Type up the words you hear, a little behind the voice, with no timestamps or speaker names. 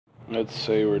Let's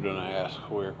say we're going to ask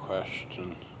a weird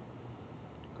question.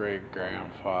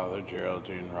 Great-grandfather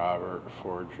Geraldine Robert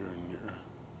Ford Jr.,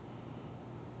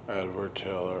 Edward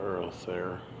Taylor Earl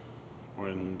Thayer,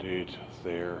 Wendy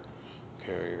Thayer,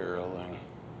 Carrie Erling,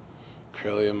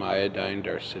 Trillium iodine,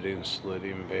 darcidium,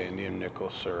 slitium, vanadium,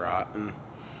 nickel, seratin,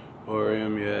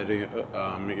 borium,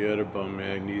 yodibum,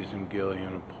 magnesium,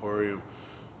 gallium, emporium,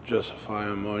 justify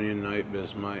ammonionite,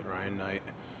 bismuth, rhinite,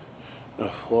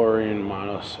 fluorine,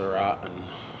 monoseratin,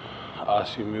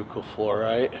 oxymucal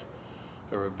fluorite,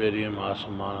 rubidium,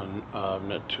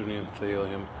 neptunium,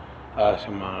 thallium,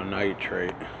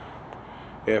 oxymononitrate.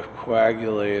 If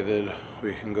coagulated,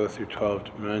 we can go through 12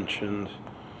 dimensions,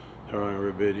 throwing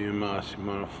rubidium,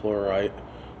 oxymonofluorite,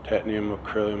 technium,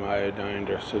 acrylium, iodine,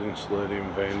 darcidium,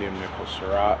 slitium, vanadium, nickel,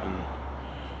 seratin,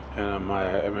 and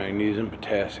magnesium,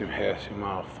 potassium, hassium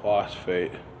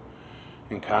monophosphate.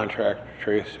 In contract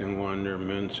tracing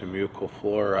wonderments and mucal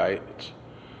fluorites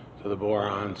to the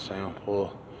boron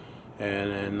sample,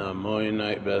 and in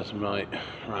ammonionite, bismuth,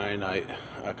 rhinite,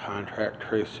 a contract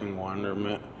tracing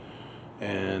wonderment,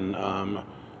 and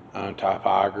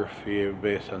topography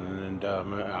based on an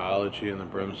endowmentology and the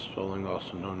brimstoning,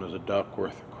 also known as a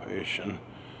Duckworth equation,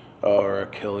 or a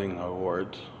Killing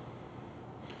Awards.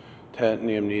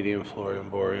 Titanium, nedium, fluorine,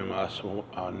 borium,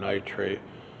 nitrate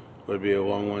would be a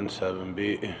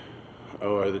 117B,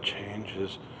 or the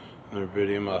changes in the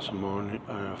rubidium,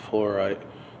 fluorite,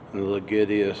 and the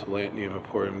ligidius, lanthanum,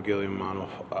 emporium, gallium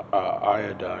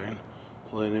iodine,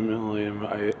 palladium,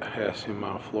 hassium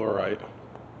monofluorite,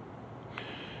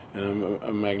 and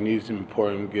a magnesium,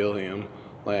 emporium, gallium,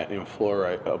 lanthanum,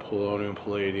 fluorite, polonium,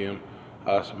 palladium,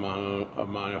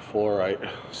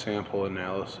 monofluorite sample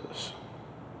analysis,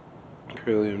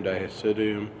 beryllium,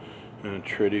 diacidium, and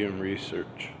tritium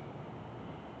research.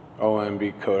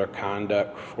 OMB Code of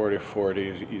Conduct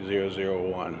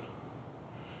 4040-001.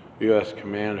 U.S.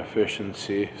 Command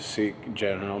Efficiency, seek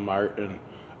General Martin,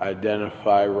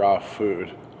 identify raw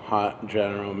food, hunt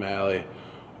General Malley,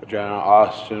 General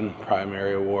Austin,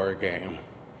 primary war game.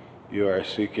 You are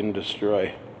seek and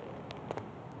destroy.